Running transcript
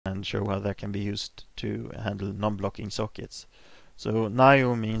and show how that can be used to handle non-blocking sockets. So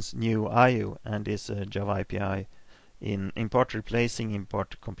NIO means new IO and is a Java API in part replacing, in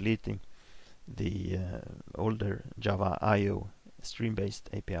part completing the older Java IO stream-based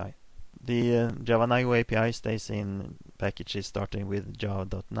API. The Java NIO API stays in packages starting with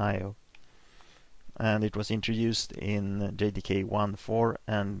Java NIO, and it was introduced in JDK 1.4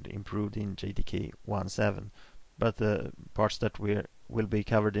 and improved in JDK 1.7. But the parts that will be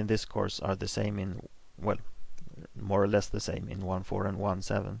covered in this course are the same in, well, more or less the same in 1.4 and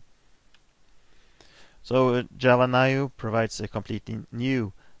 1.7. So Java NIO provides a completely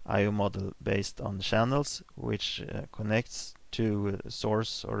new IO model based on channels, which connects to a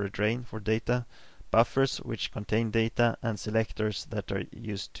source or a drain for data, buffers which contain data, and selectors that are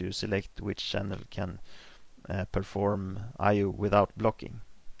used to select which channel can perform IO without blocking.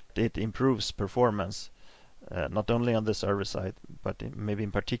 It improves performance, not only on the server side, but maybe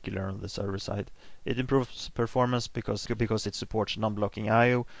in particular on the server side. It improves performance because it supports non-blocking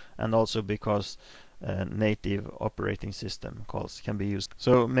IO, and also because native operating system calls can be used.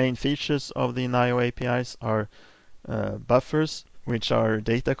 So main features of the NIO APIs are buffers, which are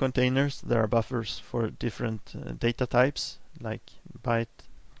data containers. There are buffers for different data types like byte,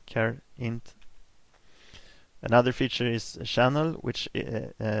 char, int. Another feature is a channel, which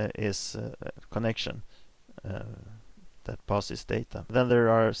is a connection that passes data. Then there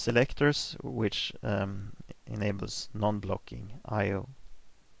are selectors, which enables non-blocking IO.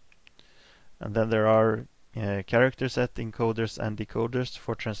 And then there are character set encoders and decoders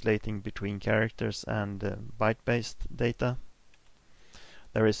for translating between characters and byte-based data.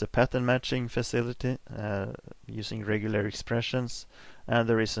 There is a pattern matching facility using regular expressions, and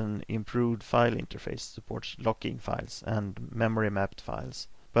there is an improved file interface, supports locking files and memory mapped files.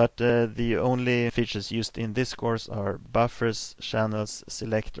 But the only features used in this course are buffers, channels,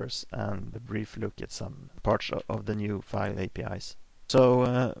 selectors, and a brief look at some parts of the new file APIs.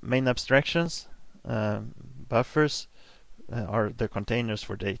 So main abstractions, buffers are the containers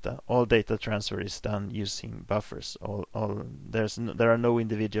for data. All data transfer is done using buffers. There are no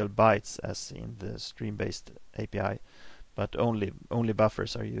individual bytes as in the stream-based API, but only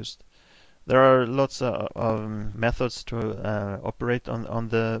buffers are used. There are lots of methods to operate on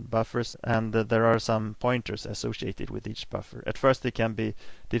the buffers, and there are some pointers associated with each buffer. At first it can be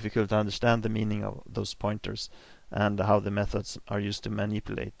difficult to understand the meaning of those pointers and how the methods are used to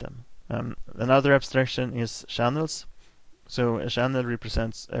manipulate them. Another abstraction is channels. So a channel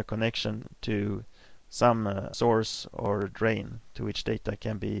represents a connection to some source or drain to which data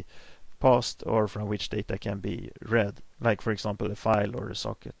can be passed or from which data can be read, like for example a file or a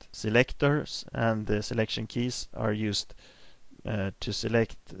socket. Selectors and the selection keys are used to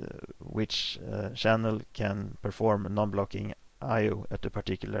select which channel can perform non-blocking IO at a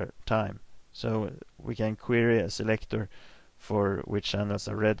particular time. So we can query a selector for which channels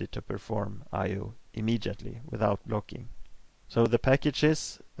are ready to perform IO immediately without blocking. So the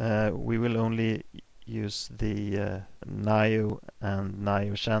packages, we will only use the NIO and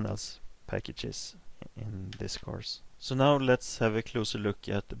NIO channels packages in this course. So now let's have a closer look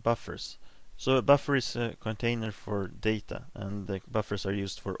at buffers. So a buffer is a container for data, and the buffers are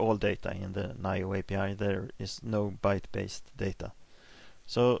used for all data in the NIO API. There is no byte-based data.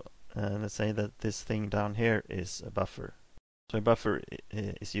 So let's say that this thing down here is a buffer. So a buffer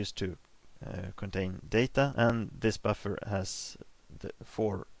is used to contain data, and this buffer has the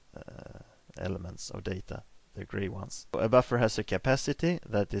 4 elements of data, the gray ones. A buffer has a capacity,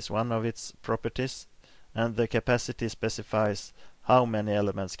 that is one of its properties, and the capacity specifies how many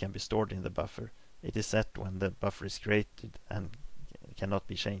elements can be stored in the buffer. It is set when the buffer is created and cannot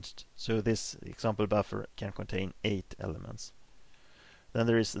be changed. So this example buffer can contain 8 elements. Then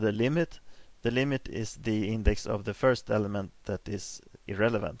there is the limit. The limit is the index of the first element that is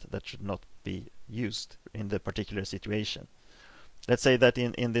irrelevant, that should not be used in the particular situation. Let's say that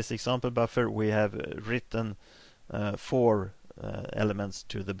in this example buffer we have written 4 elements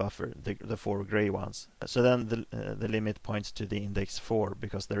to the buffer, the 4 gray ones. So then the limit points to the index 4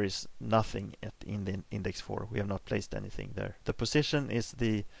 because there is nothing in the index 4. We have not placed anything there. The position is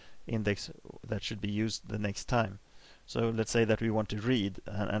the index that should be used the next time. So let's say that we want to read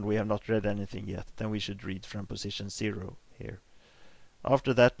and we have not read anything yet. Then we should read from position 0 here.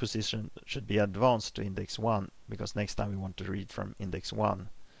 After that, position should be advanced to index 1 because next time we want to read from index 1.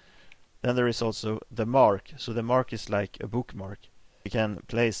 Then there is also the mark. So the mark is like a bookmark. We can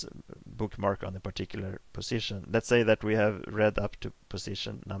place a bookmark on a particular position. Let's say that we have read up to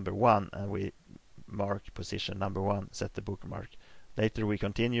position number 1 and we mark position number 1, set the bookmark. Later we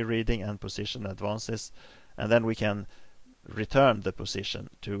continue reading and position advances, and then we can return the position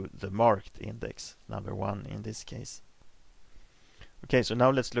to the marked index, number 1 in this case. Okay, so now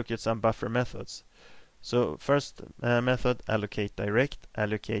let's look at some buffer methods. So first method, allocate direct,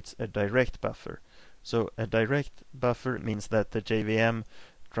 allocates a direct buffer. So a direct buffer means that the JVM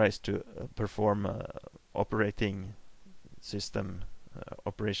tries to perform operating system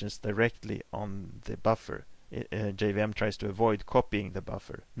operations directly on the buffer. JVM tries to avoid copying the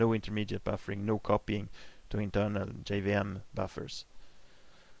buffer. No intermediate buffering, no copying to internal JVM buffers.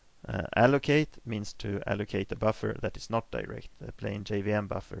 Allocate means to allocate a buffer that is not direct, a plain JVM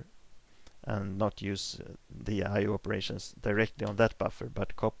buffer, and not use the IO operations directly on that buffer,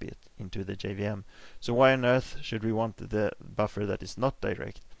 but copy it into the JVM. So why on earth should we want the buffer that is not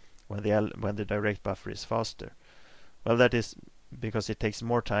direct when the direct buffer is faster? Well, that is because it takes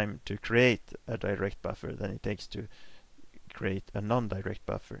more time to create a direct buffer than it takes to create a non-direct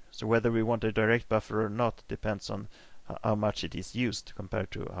buffer. So whether we want a direct buffer or not depends on how much it is used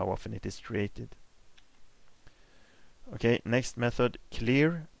compared to how often it is created. Okay, next method,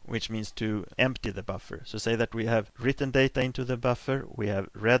 clear, which means to empty the buffer. So say that we have written data into the buffer, we have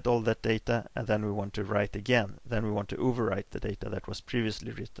read all that data, and then we want to write again. Then we want to overwrite the data that was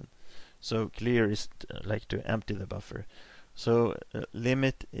previously written. So clear is like to empty the buffer. So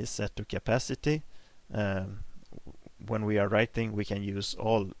limit is set to capacity. When we are writing, we can use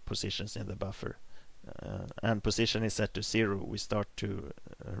all positions in the buffer. And position is set to 0. We start to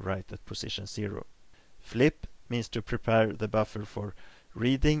write at position 0. Flip means to prepare the buffer for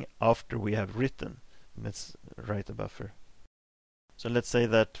reading after we have written. Let's write a buffer. So let's say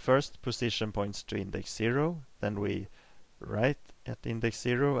that first position points to index 0, then we write at index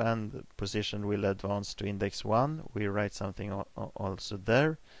 0, and position will advance to index 1. We write something also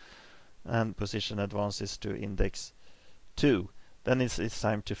there, and position advances to index 2. Then it's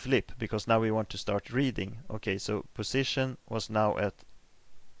time to flip, because now we want to start reading. Okay, so position was now at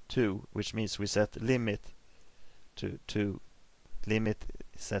 2, which means we set limit to 2. Limit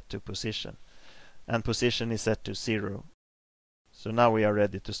is set to position, and position is set to 0. So now we are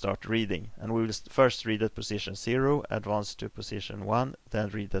ready to start reading, and we will first read at position 0, advance to position 1, then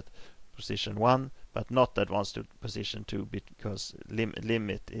read at position 1, but not advance to position 2 because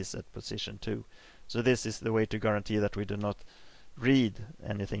limit is at position 2. So this is the way to guarantee that we do not read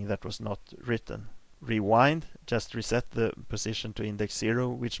anything that was not written. Rewind, just reset the position to index 0,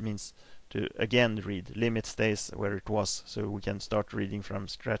 which means to again read. Limit stays where it was, so we can start reading from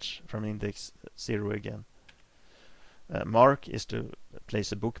scratch from index 0 again. Mark is to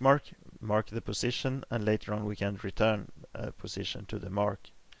place a bookmark, mark the position, and later on we can return a position to the mark.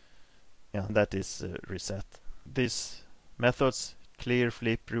 Yeah, that is reset. These methods, clear,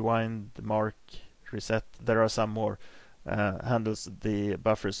 flip, rewind, mark, reset, there are some more, handles the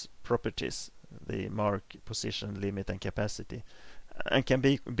buffer's properties, the mark, position, limit, and capacity, and can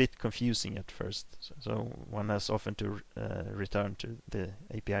be a bit confusing at first. So one has often to return to the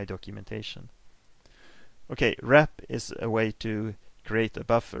API documentation. Okay, wrap is a way to create a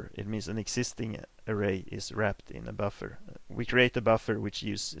buffer. It means an existing array is wrapped in a buffer. We create a buffer which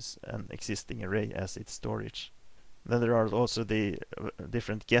uses an existing array as its storage. Then there are also the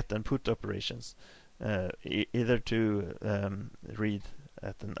different get and put operations. Either to read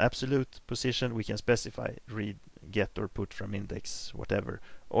at an absolute position, we can specify read, get, or put from index, whatever,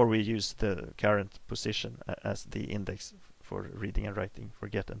 or we use the current position as the index for reading and writing for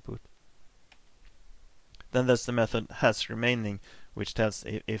get and put. Then there's the method has remaining, which tells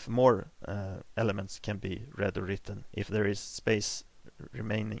if more elements can be read or written, if there is space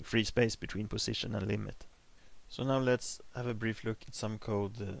remaining, free space between position and limit. So now let's have a brief look at some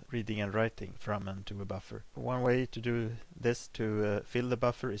code reading and writing from and to a buffer. One way to do this, to fill the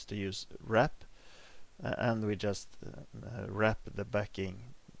buffer, is to use wrap, and we just wrap the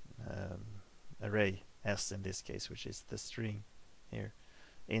backing array S in this case, which is the string here,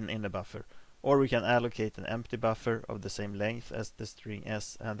 in the buffer. Or we can allocate an empty buffer of the same length as the string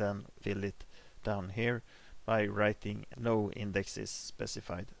S and then fill it down here by writing no indexes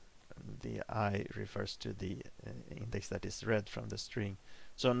specified. The I refers to the index that is read from the string.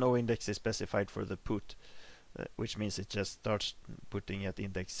 So no index is specified for the put, which means it just starts putting at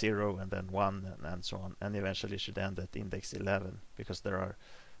index 0 and then 1 and so on, and eventually should end at index 11, because there are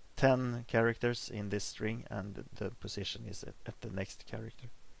 10 characters in this string and the position is at the next character.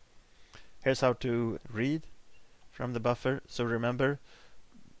 Here's how to read from the buffer. So remember,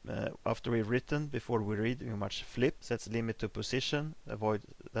 after we've written, before we read, we must flip, sets limit to position,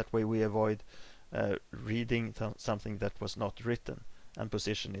 that way we avoid reading something that was not written, and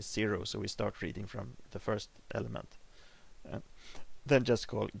position is 0, so we start reading from the first element. then just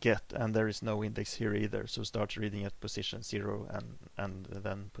call get, and there is no index here either, so start reading at position 0 and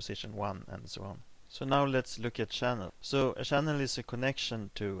then position 1 and so on. So now let's look at channel. So a channel is a connection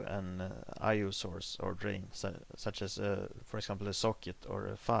to an IO source or drain, such as for example a socket or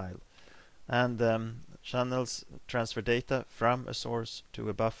a file. And channels transfer data from a source to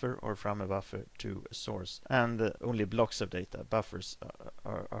a buffer or from a buffer to a source, and only blocks of data. Buffers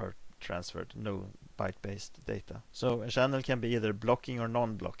are transferred, no byte-based data. So a channel can be either blocking or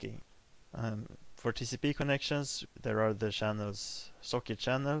non-blocking. For TCP connections, there are the channels socket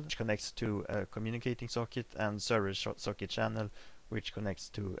channel, which connects to a communicating socket, and server socket channel, which connects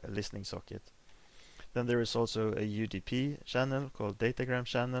to a listening socket. Then there is also a UDP channel called datagram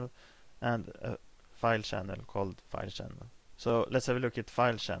channel, and a file channel called file channel. So let's have a look at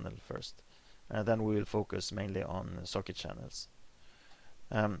file channel first, and then we will focus mainly on socket channels.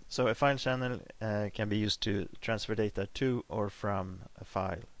 So a file channel can be used to transfer data to or from a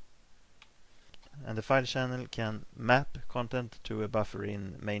file. And the file channel can map content to a buffer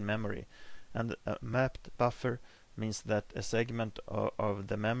in main memory. And a mapped buffer means that a segment of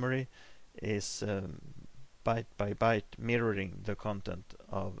the memory is byte by byte mirroring the content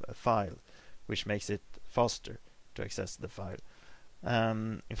of a file, which makes it faster to access the file.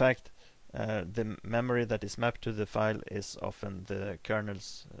 In fact, the memory that is mapped to the file is often the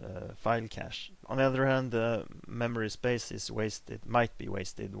kernel's file cache. On the other hand, the memory space is wasted, might be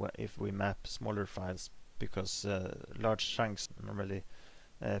wasted if we map smaller files, because large chunks, normally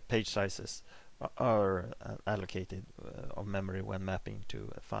page sizes, are allocated of memory when mapping to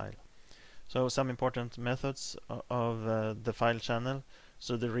a file. So some important methods of the file channel.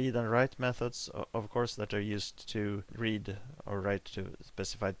 So the read and write methods, of course, that are used to read or write to a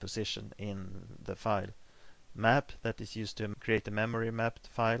specified position in the file. Map, that is used to create a memory mapped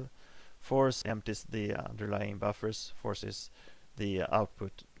file. Force empties the underlying buffers, forces the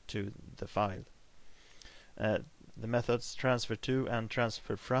output to the file. The methods transfer to and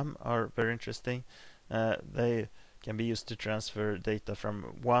transfer from are very interesting. They can be used to transfer data from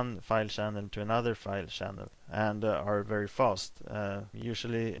one file channel to another file channel, and are very fast.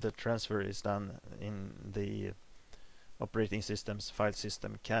 Usually the transfer is done in the operating system's file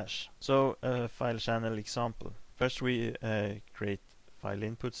system cache. So a file channel example. First we create file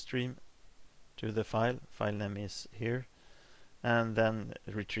input stream to the file name is here, and then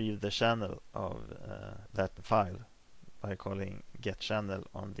retrieve the channel of that file by calling get channel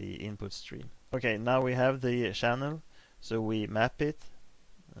on the input stream. Okay, now we have the channel, so we map it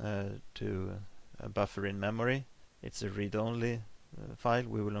to a buffer in memory. It's a read-only file,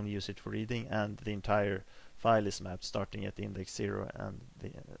 we will only use it for reading, and the entire file is mapped starting at index 0 and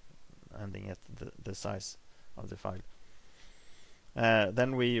ending at the size of the file.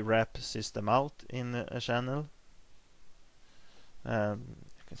 Then we wrap system out in a channel.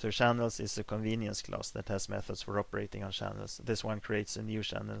 So channels is a convenience class that has methods for operating on channels. This one creates a new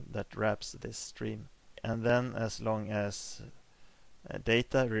channel that wraps this stream. And then as long as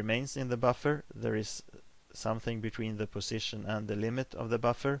data remains in the buffer, there is something between the position and the limit of the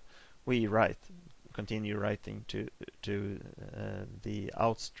buffer, we continue writing to the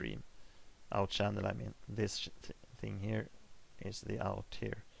out stream, out channel I mean. This thing here is the out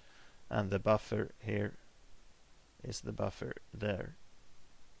here, and the buffer here is the buffer there.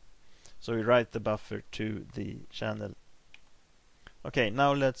 So we write the buffer to the channel. Okay,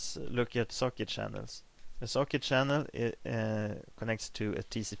 now let's look at socket channels. A socket channel connects to a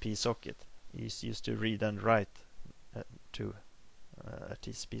TCP socket. It's used to read and write to a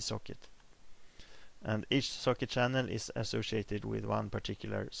TCP socket. And each socket channel is associated with one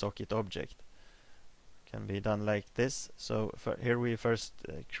particular socket object. Can be done like this. So here we first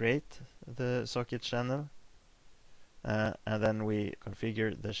create the socket channel. And then we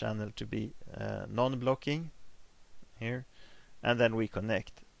configure the channel to be non-blocking here, and then we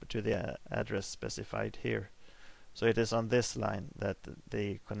connect to the address specified here. So it is on this line that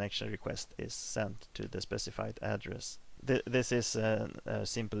the connection request is sent to the specified address. This is a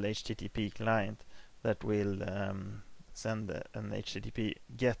simple HTTP client that will send an HTTP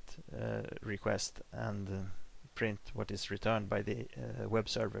GET request and print what is returned by the web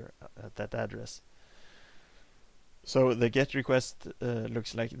server at that address. So the GET request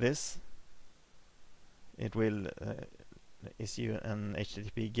looks like this. It will issue an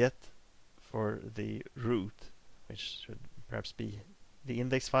HTTP GET for the root, which should perhaps be the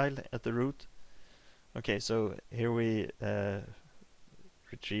index file at the root. Okay, so here we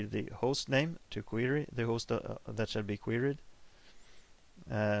retrieve the host name to query the host that shall be queried.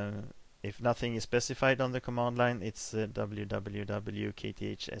 If nothing is specified on the command line, it's www.kthse.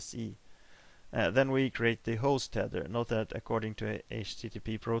 Then we create the host header. Note that according to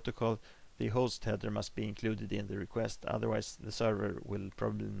HTTP protocol, the host header must be included in the request, otherwise the server will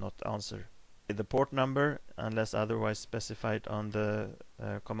probably not answer. The port number, unless otherwise specified on the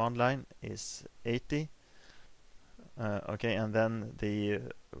command line, is 80. Okay, and then the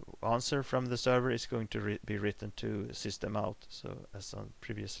answer from the server is going to be written to system out. So as on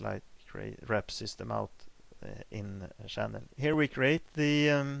previous slide, wrap system out in a channel. Here we create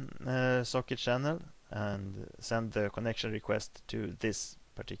the socket channel and send the connection request to this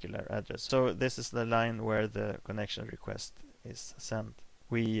particular address. So this is the line where the connection request is sent.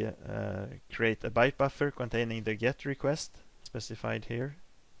 We create a byte buffer containing the GET request specified here.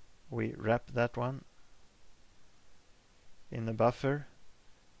 We wrap that one in the buffer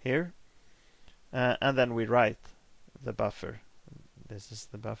here, and then we write the buffer. This is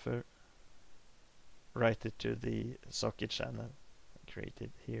the buffer. Write it to the socket channel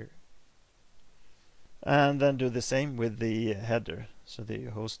created here. And then do the same with the header. So the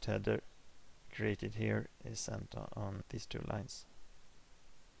host header created here is sent on these two lines.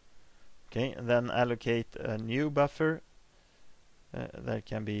 Okay, and then allocate a new buffer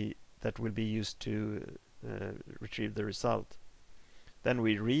that will be used to retrieve the result. Then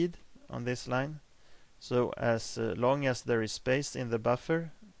we read on this line. So as long as there is space in the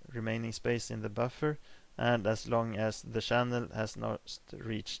buffer, remaining space in the buffer, and as long as the channel has not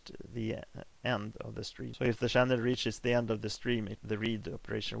reached the end of the stream. So if the channel reaches the end of the stream, the read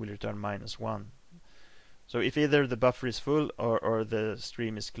operation will return -1. So if either the buffer is full or the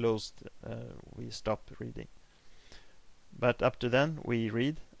stream is closed, we stop reading. But up to then we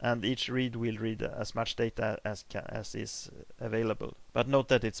read, and each read will read as much data as is available. But note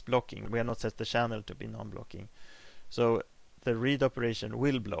that it's blocking. We have not set the channel to be non-blocking. So the read operation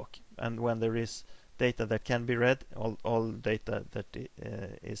will block, and when there is data that can be read, all data that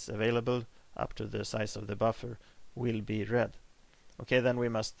is available up to the size of the buffer will be read. Okay, then we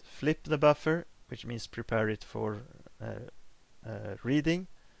must flip the buffer, which means prepare it for reading.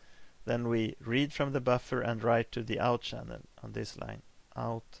 Then we read from the buffer and write to the out channel on this line.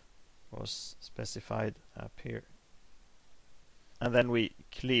 Out was specified up here. And then we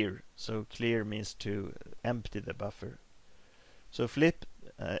clear. So clear means to empty the buffer. So flip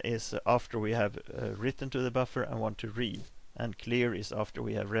is after we have written to the buffer and want to read. And clear is after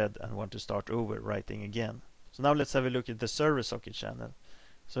we have read and want to start over writing again. So now let's have a look at the server socket channel.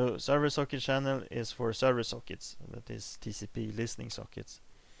 So server socket channel is for server sockets, that is TCP listening sockets.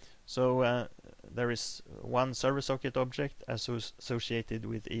 So there is one server socket object associated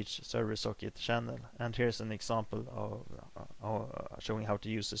with each server socket channel. And here's an example of showing how to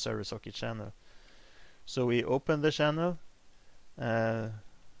use a server socket channel. So we open the channel,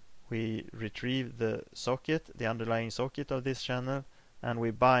 we retrieve the socket, the underlying socket of this channel, and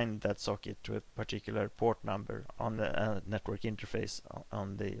we bind that socket to a particular port number on the network interface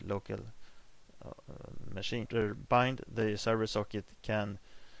on the local machine. To bind, the server socket can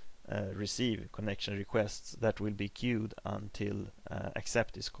receive connection requests that will be queued until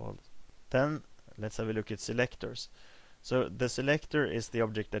accept is called. Then let's have a look at selectors. So the selector is the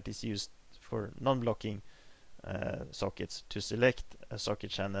object that is used for non-blocking sockets to select a socket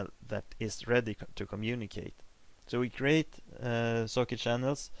channel that is ready to communicate. So we create socket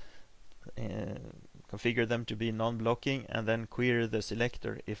channels, configure them to be non-blocking, and then query the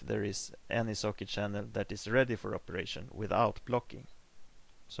selector if there is any socket channel that is ready for operation without blocking.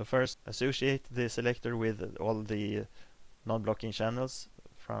 So first associate the selector with all the non-blocking channels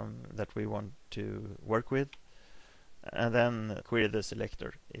that we want to work with, and then query the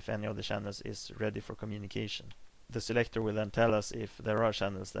selector if any of the channels is ready for communication. The selector will then tell us if there are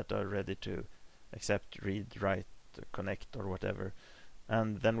channels that are ready to accept, read, write, connect, or whatever,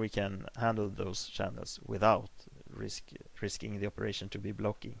 and then we can handle those channels without risking the operation to be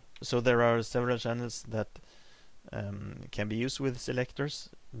blocking. So there are several channels that can be used with selectors,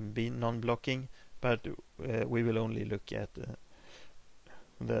 be non-blocking, but we will only look at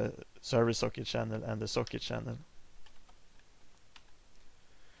the server socket channel and the socket channel.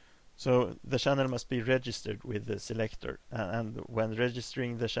 So the channel must be registered with the selector, and when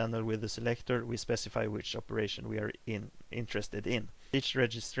registering the channel with the selector, we specify which operation we are interested in. Each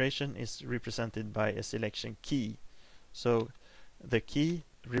registration is represented by a selection key. So the key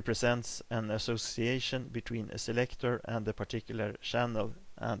represents an association between a selector and the particular channel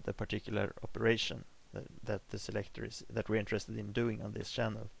and the particular operation that the selector is that we're interested in doing on this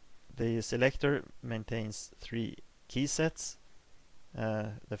channel. The selector maintains 3 key sets.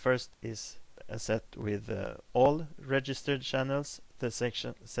 The first is a set with all registered channels. The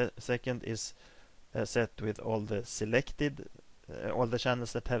second is a set with all the selected all the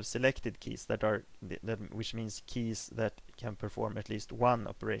channels that have selected keys, which means keys that can perform at least one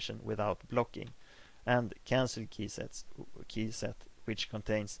operation without blocking, and cancel key set, which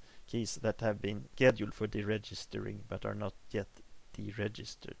contains keys that have been scheduled for deregistering but are not yet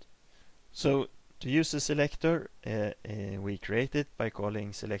deregistered. So to use a selector, we create it by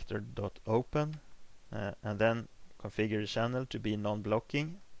calling selector.open, and then configure the channel to be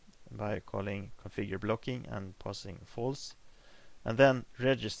non-blocking by calling configure blocking and passing false, and then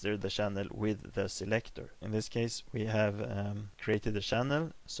register the channel with the selector. In this case, we have created a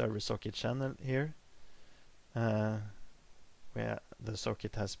channel, server socket channel here, where the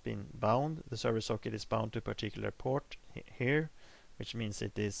socket has been bound. The server socket is bound to a particular port here, which means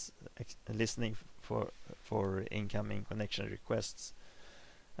it is listening for incoming connection requests.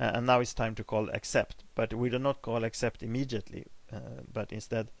 And now it's time to call accept, but we do not call accept immediately, but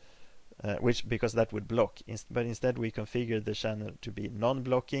instead, because that would block. But instead we configure the channel to be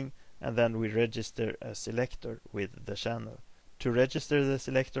non-blocking, and then we register a selector with the channel. To register the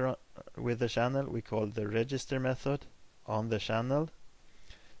selector with the channel, we call the register method on the channel,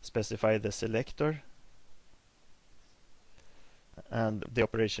 specify the selector, and the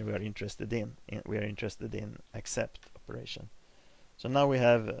operation we are interested in. We are interested in accept operation. So now we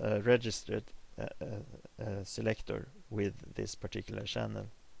have registered a selector with this particular channel.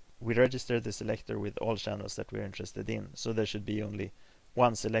 We register the selector with all channels that we are interested in, so there should be only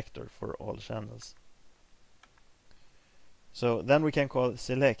one selector for all channels. So then we can call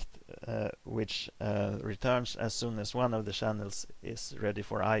select, which returns as soon as one of the channels is ready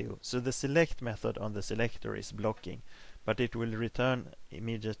for I/O. So the select method on the selector is blocking, but it will return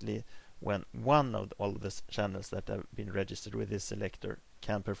immediately when one of all the channels that have been registered with this selector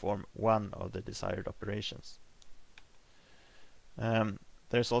can perform one of the desired operations.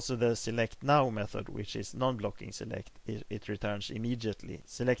 There's also the select now method, which is non-blocking select. It returns immediately.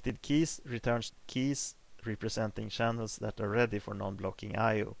 Selected keys returns keys representing channels that are ready for non-blocking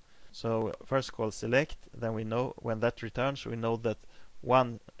I/O. So first call select, then we know when that returns, we know that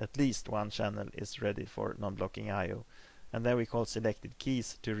at least one channel is ready for non-blocking I/O. And then we call selected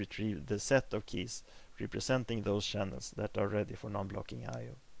keys to retrieve the set of keys representing those channels that are ready for non-blocking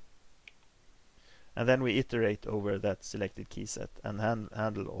I/O. And then we iterate over that selected key set and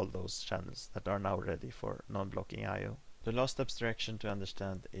handle all those channels that are now ready for non-blocking I/O. The last abstraction to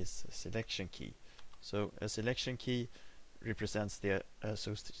understand is a selection key. So a selection key represents the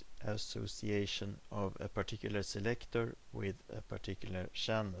association of a particular selector with a particular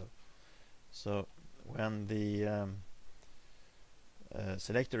channel. So when the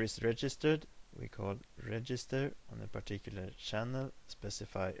selector is registered, we call register on a particular channel,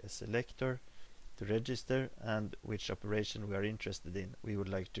 specify a selector to register and which operation we are interested in. We would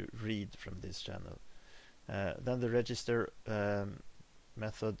like to read from this channel. Then the register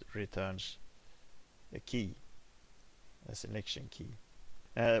method returns a key, a selection key.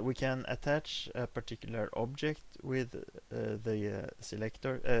 We can attach a particular object with the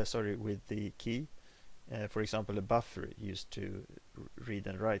with the key. For example, a buffer used to read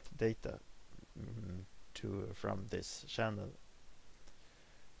and write data from this channel.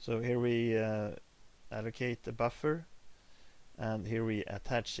 So here we allocate the buffer, and here we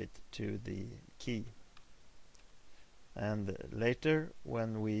attach it to the key. And later,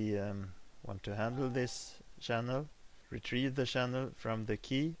 when we want to handle this channel, retrieve the channel from the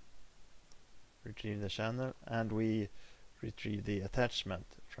key, retrieve the channel, and we retrieve the attachment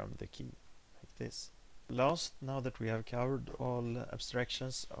from the key, like this. Last, now that we have covered all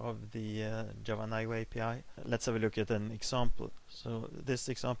abstractions of the Java NIO API, let's have a look at an example. So this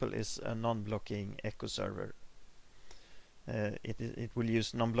example is a non-blocking echo server. It will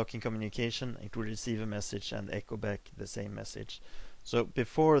use non-blocking communication. It will receive a message and echo back the same message. So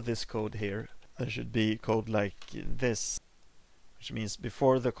before this code here, there should be code like this, which means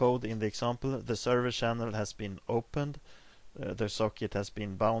before the code in the example, the server channel has been opened, the socket has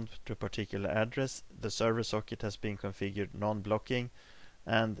been bound to a particular address, the server socket has been configured non-blocking,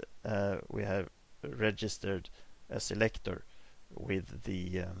 and we have registered a selector with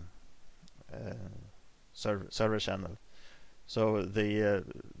the server channel. So the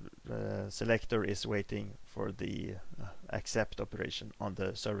selector is waiting for the accept operation on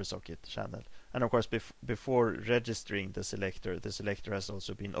the server socket channel. And of course, before registering the selector has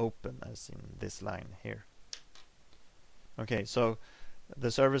also been open, as in this line here. Okay, so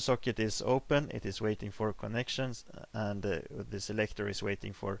the server socket is open, it is waiting for connections, and the selector is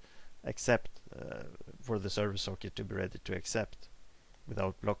waiting for accept, for the server socket to be ready to accept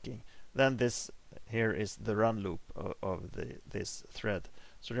without blocking. Then this here is the run loop of this thread.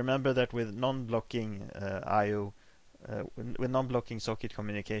 So remember that with non-blocking I/O, with non-blocking socket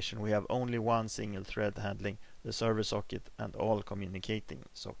communication, we have only one single thread handling the server socket and all communicating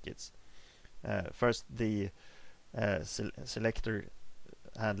sockets. First, the selector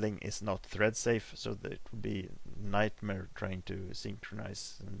handling is not thread safe, so that it would be nightmare trying to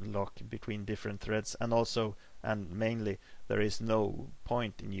synchronize and lock between different threads, and also, and mainly, there is no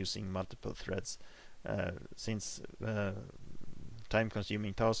point in using multiple threads, since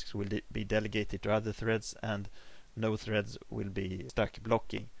time-consuming tasks will be delegated to other threads, and no threads will be stuck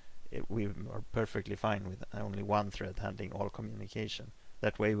blocking. We are perfectly fine with only one thread handling all communication.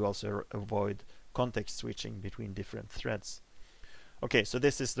 That way we also avoid context switching between different threads. Okay, so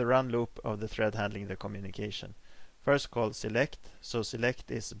this is the run loop of the thread handling the communication. First call select. So select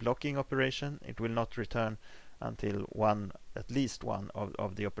is blocking operation. It will not return until at least one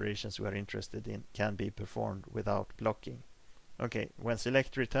of the operations we are interested in can be performed without blocking. Okay, when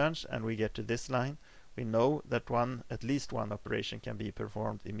select returns and we get to this line, we know that at least one operation can be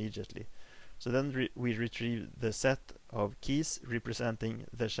performed immediately. So then we retrieve the set of keys representing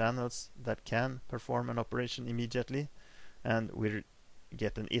the channels that can perform an operation immediately, and we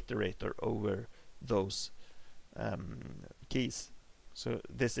get an iterator over those keys. So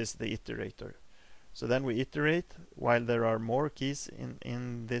this is the iterator. So then we iterate. While there are more keys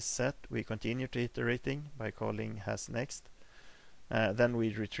in this set, we continue to iterating by calling hasNext. Then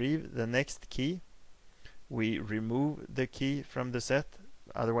we retrieve the next key. We remove the key from the set,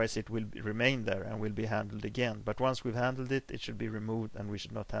 otherwise it will remain there and will be handled again. But once we've handled it, it should be removed and we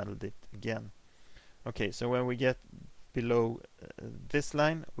should not handle it again. Okay, so when we get below this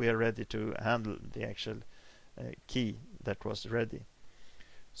line, we are ready to handle the actual key that was ready.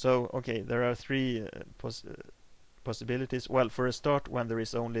 So, okay, there are three possibilities. Well, for a start, when there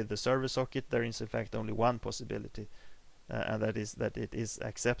is only the server socket, there is in fact only one possibility. And that is that it is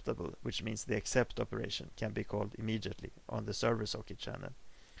acceptable, which means the accept operation can be called immediately on the server socket channel.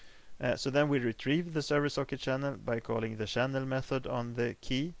 So then we retrieve the server socket channel by calling the channel method on the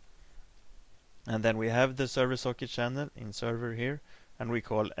key. And then we have the server socket channel in server here, and we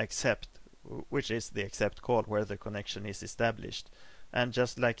call accept, which is the accept call where the connection is established. And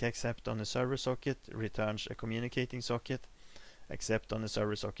just like accept on the server socket returns a communicating socket, accept on the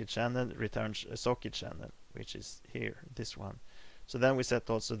server socket channel returns a socket channel, which is here, this one. So then we set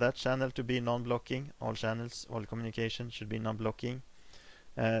also that channel to be non-blocking. All channels, all communication should be non-blocking.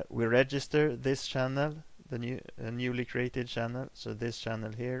 We register this channel, the newly created channel. So this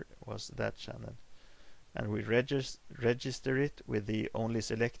channel here was that channel. And we register it with the only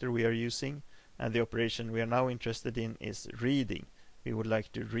selector we are using. And the operation we are now interested in is reading. We would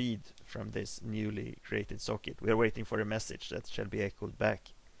like to read from this newly created socket. We are waiting for a message that shall be echoed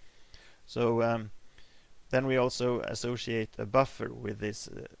back. So then we also associate a buffer with this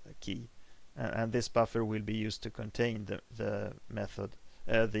key, and this buffer will be used to contain the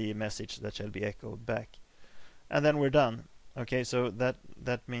message that shall be echoed back. And then we're done. Okay, so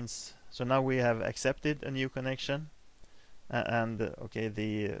that means, so now we have accepted a new connection, and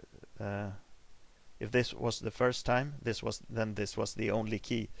okay, if this was the first time, this was the only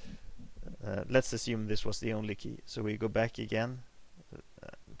key. Let's assume this was the only key. So we go back again,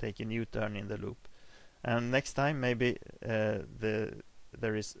 take a new turn in the loop. And next time maybe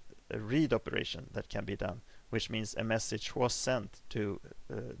there is a read operation that can be done, which means a message was sent to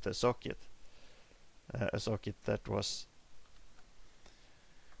the socket, a socket that was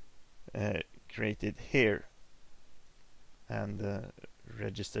created here and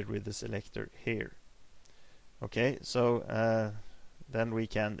registered with the selector here. Okay, so then we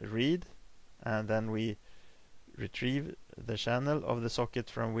can read, and then we retrieve the channel of the socket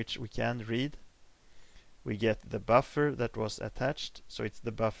from which we can read. We get the buffer that was attached, so it's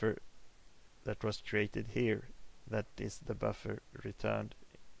the buffer that was created here. That is the buffer returned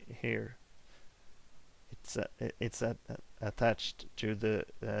here. It's attached to the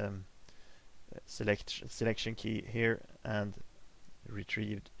selection key here and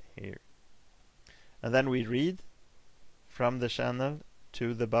retrieved here. And then we read from the channel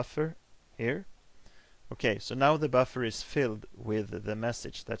to the buffer here. Okay, so now the buffer is filled with the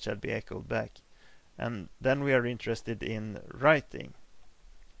message that shall be echoed back. And then we are interested in writing.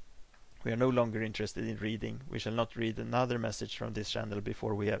 We are no longer interested in reading. We shall not read another message from this channel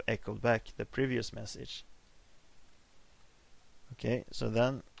before we have echoed back the previous message. Okay, so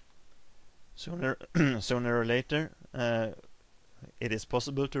then sooner or later it is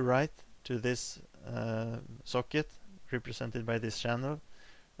possible to write to this socket represented by this channel,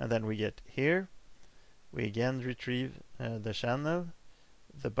 and then we get here. We again retrieve the channel,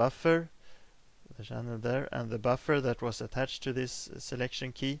 the buffer, the channel there, and the buffer that was attached to this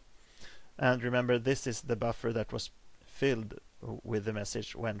selection key. And remember, this is the buffer that was filled with the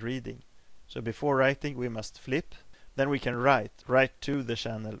message when reading. So before writing we must flip, then we can write to the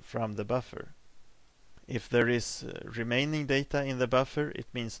channel from the buffer. If there is remaining data in the buffer, it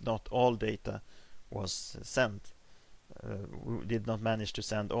means not all data was sent. We did not manage to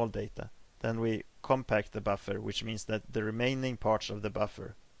send all data. Then we compact the buffer, which means that the remaining parts of the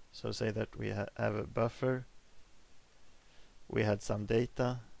buffer. So say that we have a buffer, we had some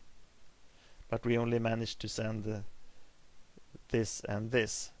data, but we only managed to send this and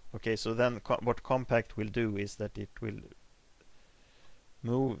this. Okay, so then what compact will do is that it will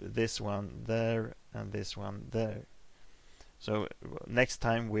move this one there and this one there. So next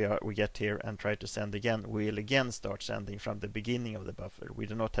time we get here and try to send again, we'll again start sending from the beginning of the buffer. We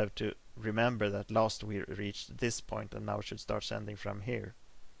do not have to remember that last we reached this point and now should start sending from here.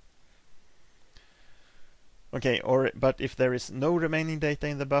 Okay, but if there is no remaining data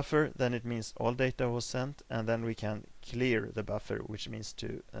in the buffer, then it means all data was sent, and then we can clear the buffer, which means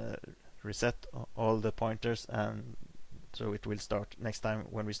to reset all the pointers, and so it will start next time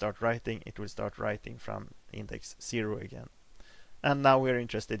when we start writing, it will start writing from index 0 again. And now we're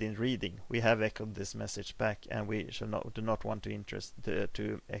interested in reading. We have echoed this message back, and we do not want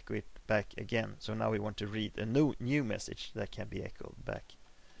to echo it back again. So now we want to read a new message that can be echoed back.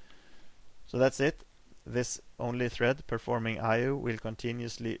 So that's it. This only thread performing I/O will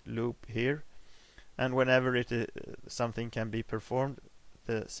continuously loop here, and whenever something can be performed,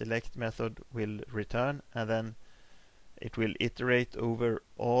 the select method will return, and then it will iterate over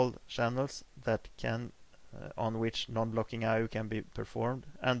all channels that can on which non-blocking I/O can be performed.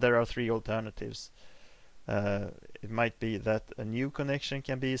 And there are three alternatives. It might be that a new connection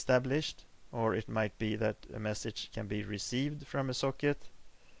can be established, or it might be that a message can be received from a socket,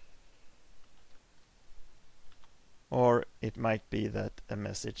 or it might be that a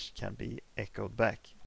message can be echoed back.